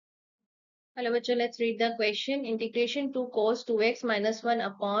Hello bachcho, let's read the question. Integration 2 cos 2x minus 1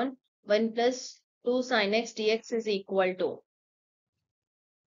 upon 1 plus 2 sin x dx is equal to.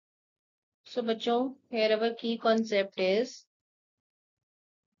 So bachcho, here our key concept is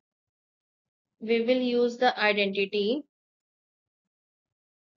we will use the identity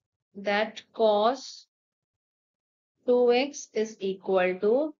that cos 2x is equal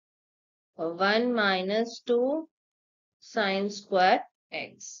to 1 minus 2 sin square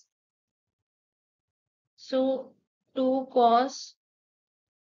x. So 2 cos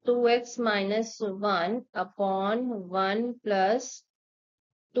 2x minus 1 upon 1 plus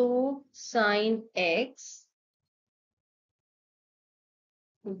 2 sin x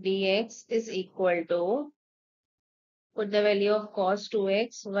dx is equal to, put the value of cos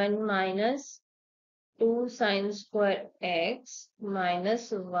 2x, 1 minus 2 sin square x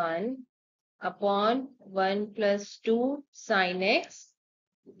minus 1 upon 1 plus 2 sin x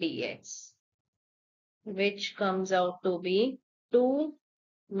dx, which comes out to be 2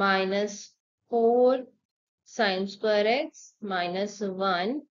 minus 4 sin square x minus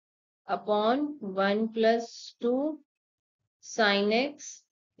 1 upon 1 plus 2 sin x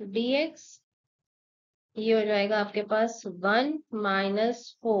dx. ये हो जाएगा आपके पास 1 minus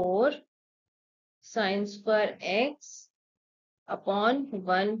 4 sine square x upon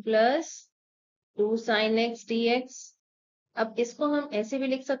 1 plus 2 sine x dx. अब इसको हम ऐसे भी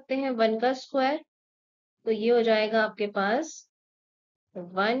लिख सकते हैं 1 का स्क्वायर, तो ये हो जाएगा आपके पास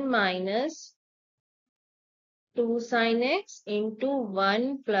 1 minus 2 sine x into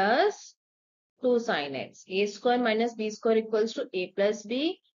 1 plus 2 sine x. A square minus B square equals to A plus B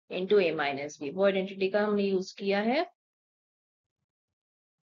into A minus B. वो आइडेंटिटी का हमने यूज किया है.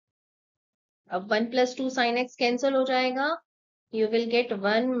 अब 1 प्लस 2 साइन एक्स कैंसिल हो जाएगा. You will get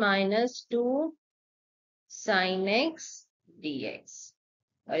 1 minus 2 sine x dx.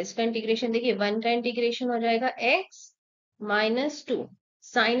 और इसका इंटीग्रेशन देखिए, 1 का इंटीग्रेशन हो जाएगा x माइनस 2.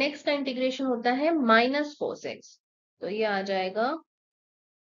 साइन एक्स का इंटीग्रेशन होता है माइनस कोस एक्स, तो ये आ जाएगा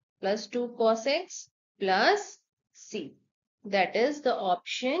plus 2 cos x plus c. That is the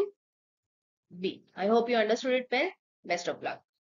option B. I hope you understood it well. Best of luck.